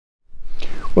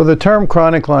Well, the term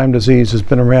chronic Lyme disease has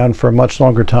been around for a much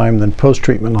longer time than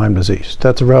post-treatment Lyme disease.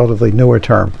 That's a relatively newer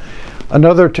term. And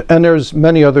there's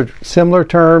many other similar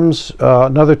terms.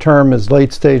 Another term is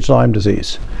late-stage Lyme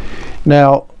disease.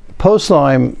 Now,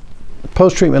 post-treatment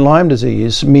Lyme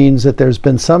disease means that there's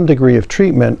been some degree of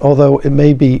treatment, although it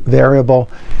may be variable.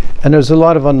 And there's a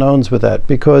lot of unknowns with that,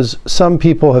 because some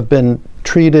people have been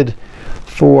treated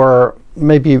for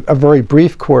maybe a very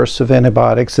brief course of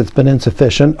antibiotics that's been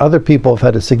insufficient. Other people have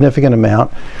had a significant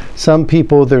amount. Some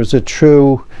people there's a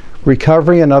true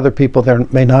recovery, and other people there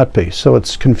may not be. So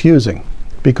it's confusing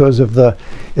because of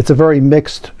it's a very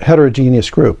mixed, heterogeneous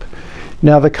group.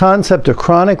 Now, the concept of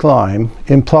chronic Lyme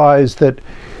implies that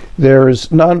there's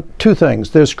two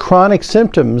things. There's chronic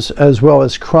symptoms as well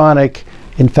as chronic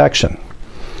infection.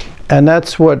 And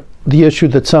that's what the issue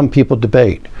that some people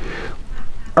debate.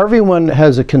 Everyone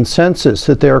has a consensus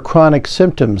that there are chronic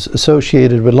symptoms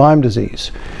associated with Lyme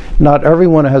disease. Not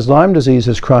everyone who has Lyme disease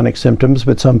has chronic symptoms,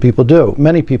 but some people do.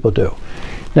 Many people do.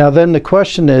 Now then the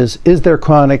question is there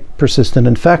chronic persistent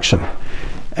infection?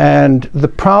 And the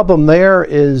problem there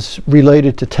is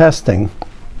related to testing.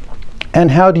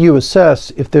 And how do you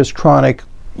assess if there's chronic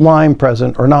Lyme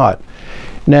present or not?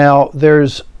 Now,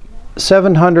 there's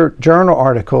 700 journal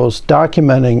articles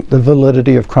documenting the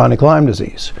validity of chronic Lyme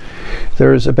disease.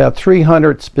 There's about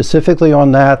 300 specifically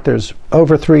on that. There's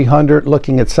over 300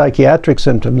 looking at psychiatric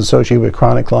symptoms associated with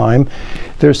chronic Lyme.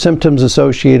 There's symptoms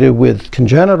associated with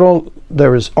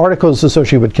there's articles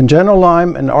associated with congenital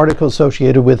Lyme and articles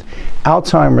associated with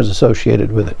Alzheimer's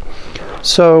associated with it.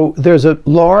 So there's a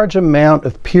large amount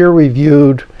of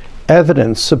peer-reviewed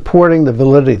evidence supporting the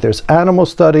validity. There's animal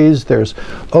studies, there's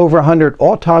over 100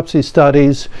 autopsy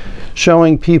studies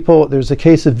showing people. There's a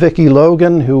case of Vicki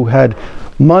Logan who had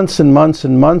months and months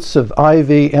and months of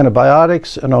IV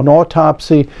antibiotics, and on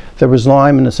autopsy there was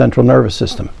Lyme in the central nervous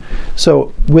system.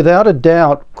 So without a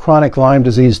doubt, chronic Lyme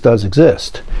disease does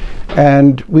exist.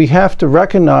 And we have to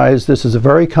recognize this is a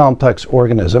very complex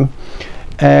organism,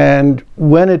 and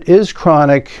when it is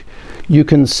chronic, you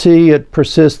can see it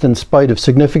persist in spite of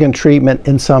significant treatment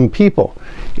in some people.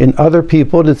 In other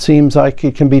people, it seems like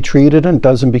it can be treated and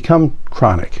doesn't become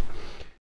chronic.